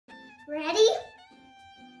Ready?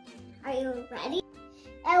 Are you ready?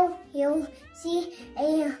 L-U-C-A-R-I-O.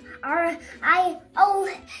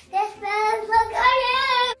 This spells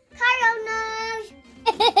Lucario. Coronas.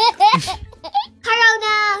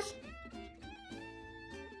 Coronas.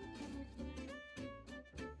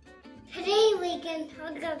 Today we can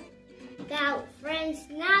talk about friends,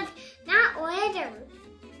 not letters.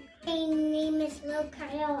 My name is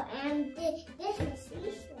Lucario and this is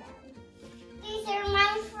Cecil. These are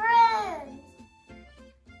my friends.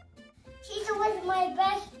 Cecil was my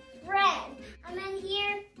best friend. I'm in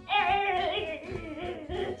here.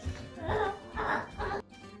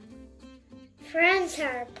 Friends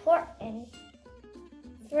are important.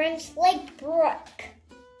 Friends like Brooke.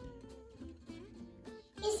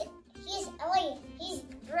 He's Ellie. He's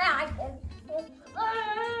dragon.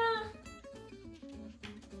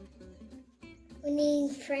 We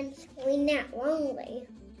need friends. We're not lonely.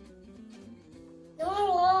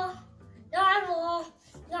 No.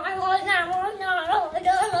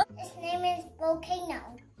 His name is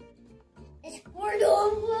Volcano. It's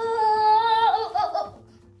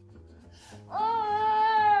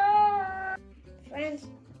friends,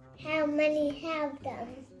 how many have them?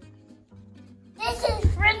 This is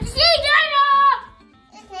Dino!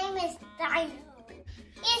 His name is Dino.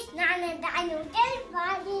 It's not a dino. Get it,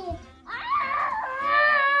 buddy.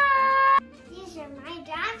 These are my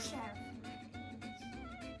dinosaurs.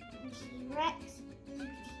 T-Rex,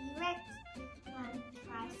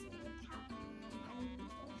 Triceratops,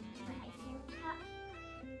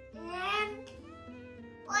 and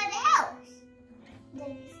what else?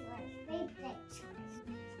 Dinosaurs, big dinosaurs.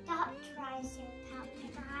 Stop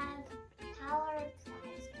Triceratops, Power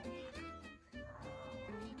Triceratops.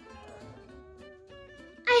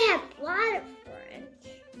 I have a lot of friends.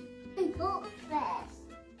 And Bullfest.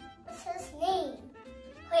 What's his name?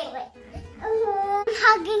 Wait. I'm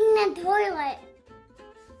hugging the toilet.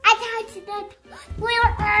 I touched the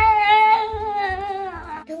toilet.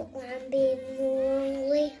 I don't want to be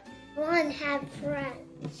lonely. I want to have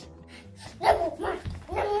friends.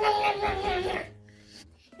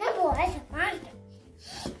 Nibble is a monster.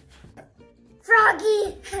 Froggy.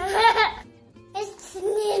 His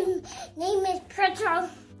name is Pretzel.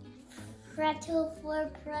 Pretzel for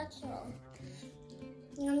pretzel.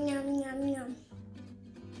 Yum, yum, yum, yum.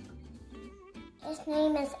 His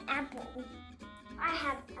name is Apple. I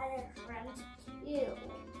have other friends too.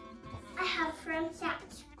 I have friends at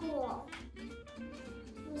school.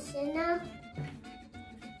 Lucinda,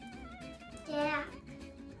 Jack,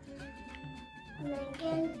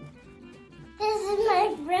 Megan. This is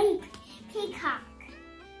my friend Peacock.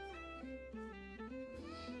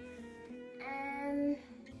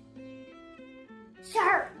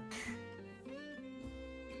 Shark.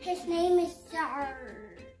 His name is Shark.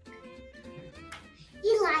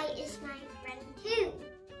 Eli is my friend too.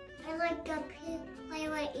 I like to play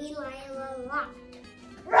with Eli a lot.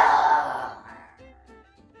 Roar!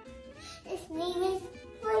 His name is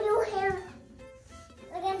Little Hair.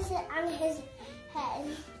 Look at it on his head.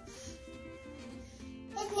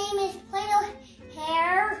 His name is Play-Doh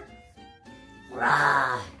Hair.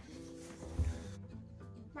 Roar!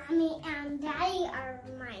 Mommy and Daddy are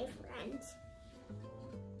my friends.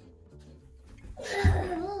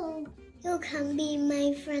 You can be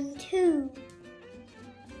my friend too.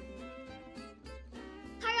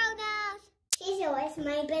 Cecil is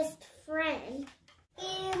my best friend.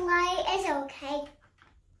 Eli is okay.